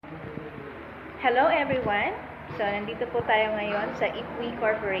Hello everyone! So, nandito po tayo ngayon sa Ipwi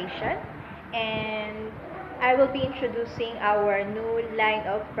Corporation and I will be introducing our new line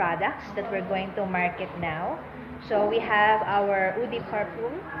of products that we're going to market now. So, we have our Udi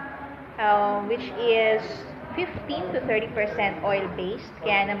Perfume, which is 15 to 30% oil-based.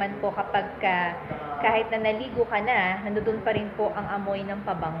 Kaya naman po kahit na naligo ka na, nandoon pa rin po ang amoy ng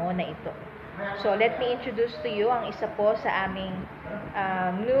pabango na ito. So, let me introduce to you ang isa po sa aming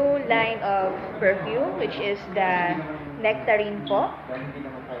new line of perfume, which is the Nectarine po.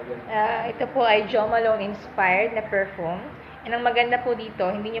 Ito po ay Jo Malone inspired na perfume. And ang maganda po dito,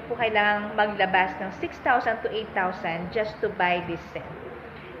 hindi niyo po kailangang maglabas ng 6,000 to 8,000 just to buy this scent.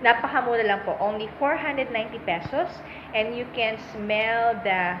 Napakamura lang po, only 490 pesos, and you can smell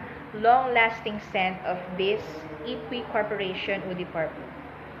the long-lasting scent of this Ipwi Corporation Udi Perfume.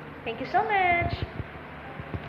 Thank you so much!